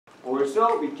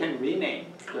also we can rename,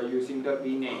 so using the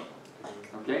rename.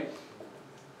 Okay.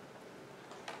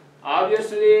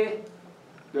 Obviously,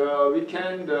 we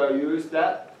can use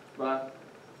that, but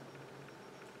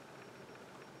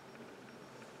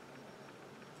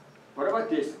what about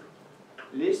this?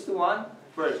 List one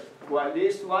first. Well,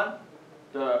 list one,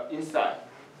 the inside.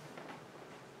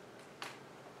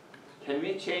 Can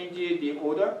we change the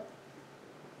order?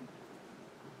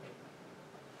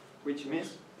 Which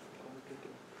means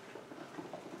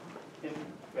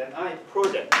when I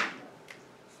project,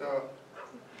 so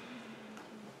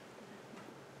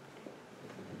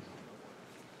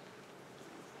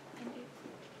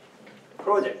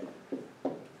project,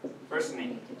 first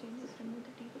name,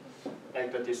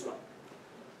 like this one.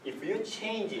 If you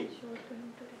change it,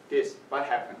 this, what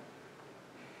happens?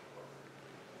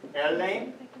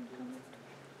 LM,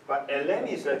 but LM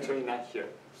is actually not here,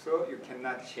 so you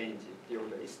cannot change it. The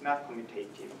order is not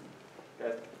commutative.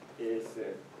 That is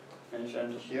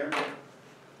mentioned here.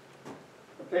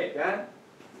 Okay, then.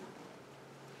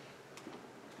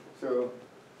 So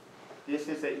this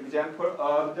is an example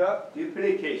of the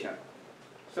duplication.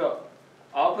 So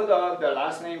output of the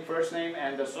last name, first name,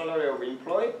 and the salary of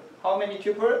employee. How many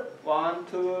tuple? 1,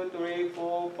 2, 3,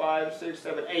 4, 5, 6,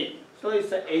 7, 8. So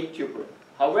it's an 8 tuple.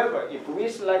 However, if we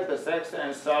select the sex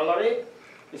and salary,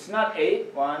 it's not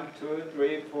 8. 1, 2,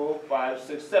 3, 4, 5,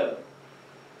 6, 7.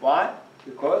 Why?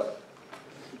 Because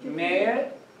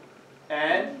male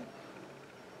and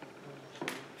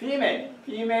female.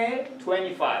 Female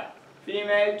 25.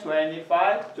 Female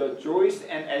 25. So Joyce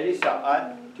and Elisa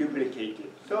are duplicated.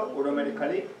 So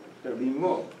automatically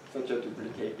remove such a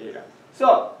duplicate data.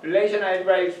 So relational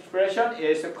algebra expression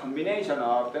is a combination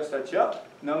of such a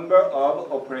number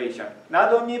of operations.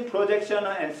 Not only projection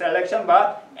and selection,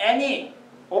 but any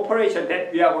operation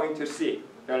that we are going to see.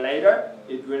 Later,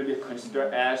 it will be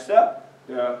considered as the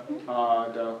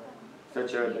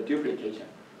duplication.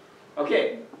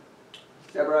 Okay,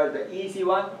 several the easy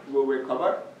one we will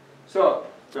cover. So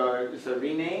it's a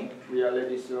rename. We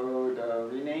already saw the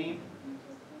rename.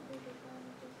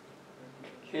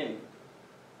 Okay.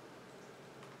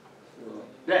 So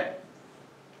then,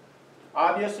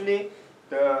 obviously,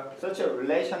 such a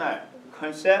relational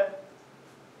concept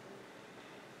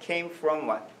came from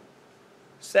what?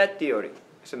 Set theory.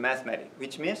 It's a mathematics,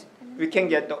 which means we can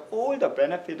get all the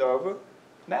benefit of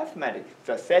mathematics,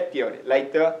 the set theory,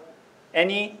 like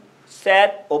any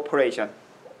set operation.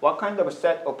 What kind of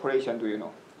set operation do you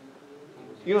know?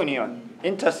 Union,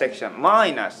 intersection,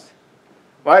 minus,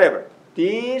 whatever.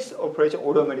 These operations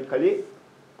automatically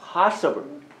possible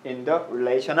in the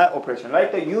relational operation,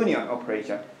 like the union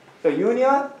operation. The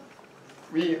union,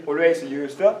 we always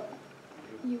use the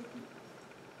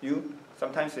U.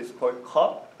 Sometimes it's called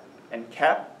cup and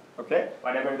cap. Okay,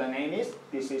 whatever the name is,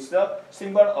 this is the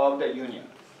symbol of the union.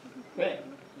 Okay,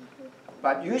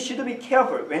 but you should be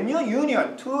careful when you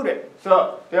union two.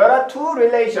 So there are two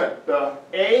relations: the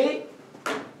A,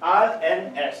 R,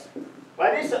 and S.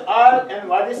 What is R and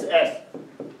what is S?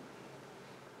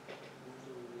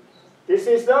 This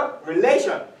is the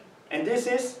relation, and this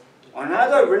is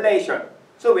another relation.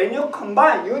 So when you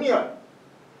combine union,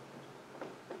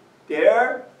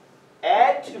 their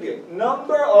attribute,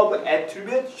 number of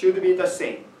attributes should be the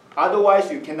same.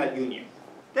 Otherwise, you cannot union.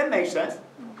 That makes sense?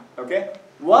 Okay?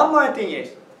 One more thing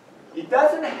is, it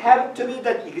doesn't have to be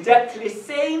the exactly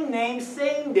same name,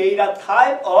 same data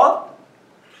type of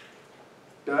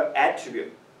the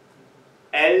attribute.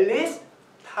 At least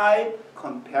type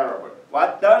comparable.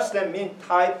 What does that mean,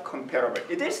 type comparable?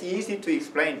 It is easy to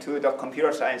explain to the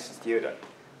computer science student,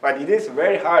 but it is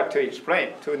very hard to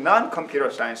explain to non-computer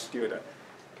science student.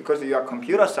 Because you are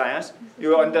computer science,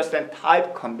 you understand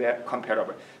type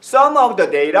comparable. Some of the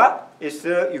data is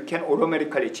you can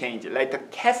automatically change it, like the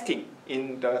casting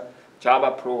in the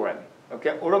Java program.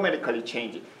 Okay, automatically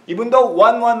change it. Even though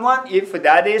 111, if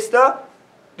that is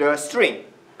the string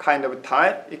kind of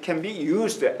type, it can be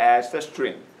used as the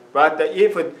string. But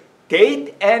if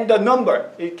date and the number,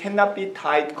 it cannot be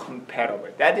type comparable.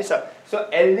 That is so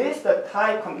at least the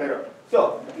type comparable.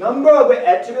 So number of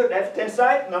attribute left hand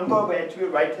side, number of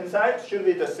attribute right hand side should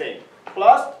be the same.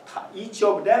 Plus each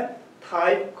of them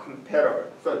type comparable.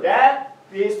 So that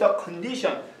is the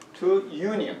condition to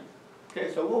union.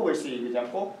 Okay, so we will see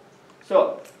example.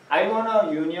 So I want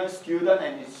a union student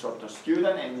and instructor,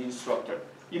 student and instructor.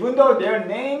 Even though their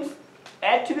names,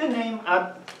 attribute name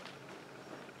are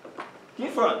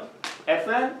different,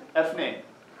 FN, F name.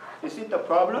 Is it the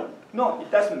problem? No,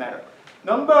 it doesn't matter.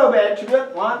 Number of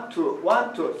attribute 1, 2,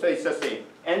 1, 2, so it's the same.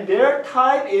 And their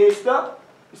type is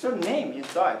it's a name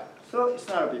inside, so it's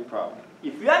not a big problem.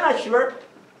 If you are not sure,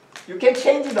 you can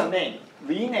change the name.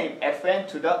 rename Fn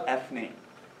to the F name,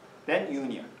 then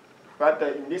union. But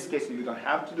in this case, you don't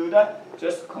have to do that.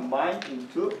 Just combine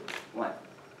into one.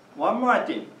 One more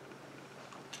thing.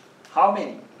 How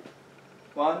many?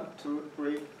 1, 2,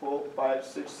 3, 4, 5,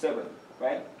 6, 7,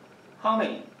 right? How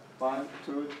many? 1,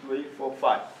 2, 3, 4,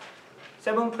 5.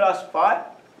 7 plus 5?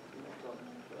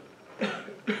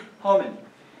 How many?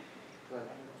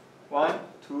 1,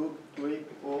 2, 3,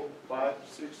 4, 5,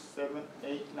 6, 7,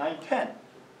 8, 9, 10.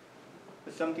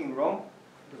 Is something wrong?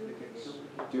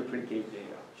 Duplicate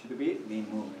data should be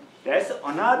removed. That's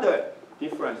another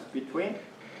difference between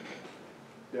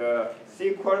the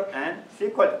SQL and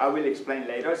SQL. I will explain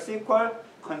later. SQL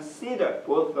consider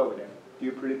both of them,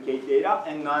 duplicate data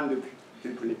and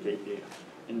non-duplicate data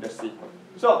in the SQL.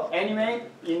 So anyway,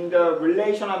 in the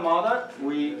relational model,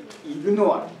 we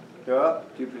ignore the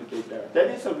duplicate data. That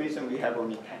is the reason we have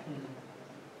only 10.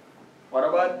 What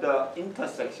about the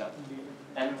intersection?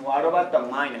 And what about the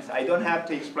minus? I don't have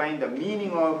to explain the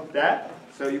meaning of that,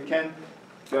 so you can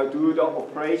do the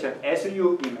operation as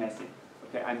you imagine.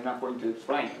 Okay, I'm not going to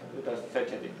explain such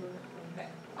a thing.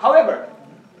 However,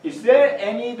 is there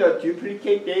any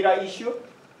duplicate data issue?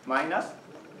 Minus?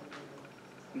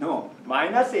 No.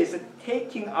 Minus is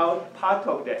taking out part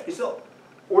of that. It's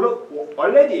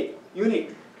already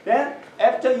unique. Then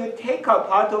after you take out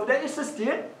part of that, it's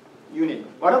still unique.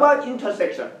 What about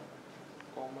intersection?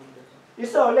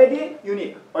 It's already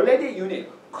unique. Already unique.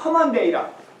 Common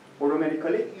data,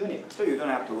 automatically unique. So you don't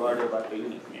have to worry about the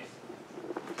uniqueness.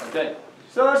 Okay.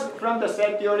 So from the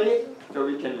set theory, so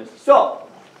we can use. So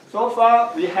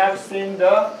far we have seen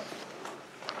the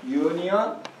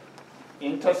union,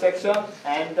 intersection,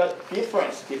 and the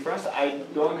difference. Difference, I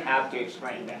don't have to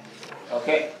explain that.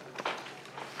 Okay.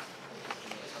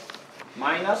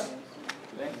 Minus.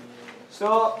 Okay.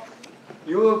 So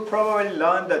you probably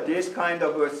learned that this kind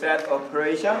of a set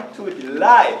operation to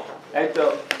derive at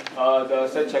the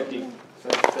such a thing,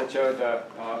 such as the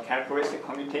characteristic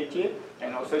commutative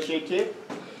and associative.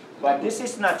 But this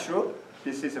is not true.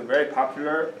 This is a very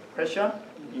popular question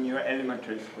in your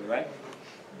elementary school, right?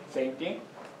 Same thing.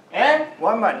 And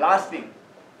one more last thing.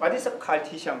 What is a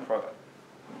Cartesian product?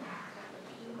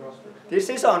 This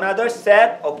is another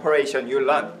set operation you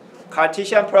learn.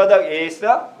 Cartesian product is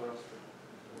the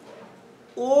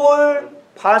all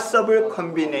possible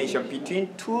combination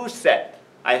between two sets.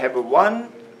 I have one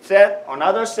set,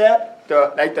 another set,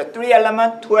 like the 3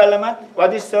 element, 2 element.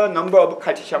 What is the number of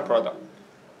Cartesian product?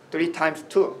 3 times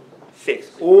 2,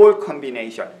 6. All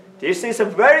combination. This is a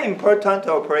very important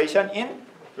operation in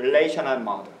relational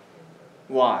model.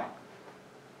 Why?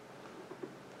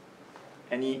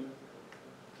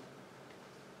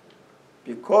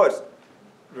 Because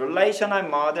relational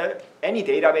model, any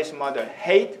database model,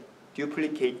 hate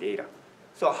duplicate data.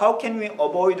 So how can we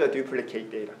avoid the duplicate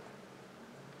data?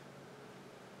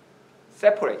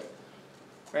 Separate.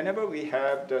 Whenever we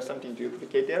have something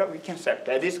duplicate data, we can separate.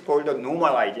 That is called the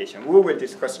normalization. We will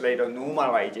discuss later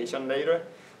normalization later.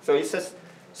 So it's just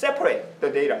separate the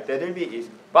data. That will be easy.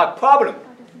 But problem,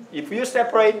 if you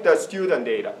separate the student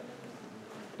data,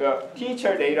 the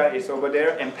teacher data is over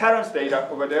there and parents data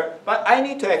over there, but I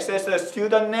need to access the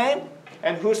student name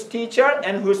and who's teacher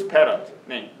and who's parent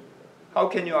name. How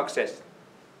can you access?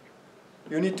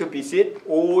 You need to visit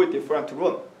all different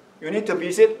rooms. You need to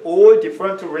visit all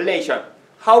different relations.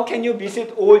 How can you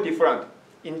visit all different?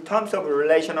 In terms of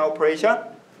relational operation,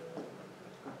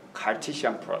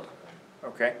 Cartesian product.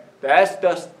 Okay, that's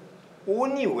the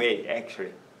only way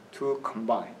actually to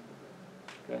combine.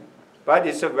 Okay, but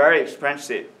it's very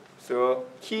expensive. So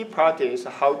key part is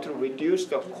how to reduce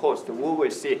the cost. We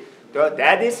will see.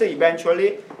 That is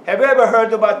eventually. Have you ever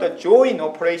heard about the join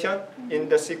operation in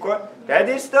the SQL? That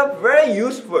is the very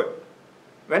useful.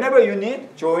 Whenever you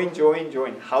need join, join,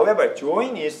 join. However,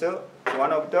 join is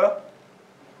one of the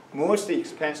most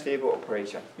expensive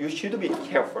operation. You should be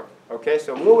careful. Okay,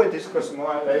 so we will discuss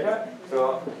more later.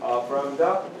 So from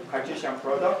the Cartesian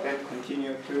product, then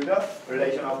continue to the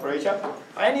relational operation.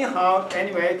 Anyhow,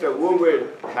 anyway, we will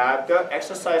have the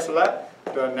exercise lab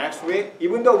the next week.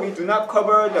 Even though we do not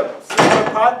cover the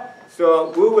SQL part,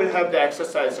 so we will have the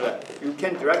exercise lab. You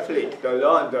can directly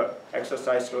learn the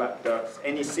exercise lab.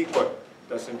 Any SQL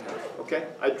doesn't have. Okay,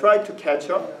 I tried to catch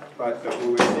up, but we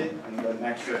will see in the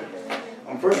next week.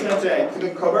 Unfortunately, I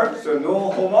couldn't cover, so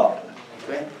no homework.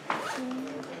 Okay.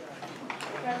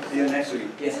 See you next week.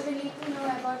 Yes. Do we need to know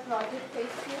about project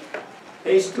phase 2?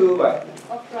 Phase 2 what?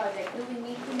 Of project. Do we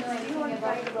need to know anything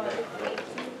about project phase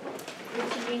 2?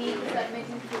 Which we need to submit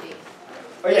in 2 days?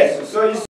 Oh yes. So it's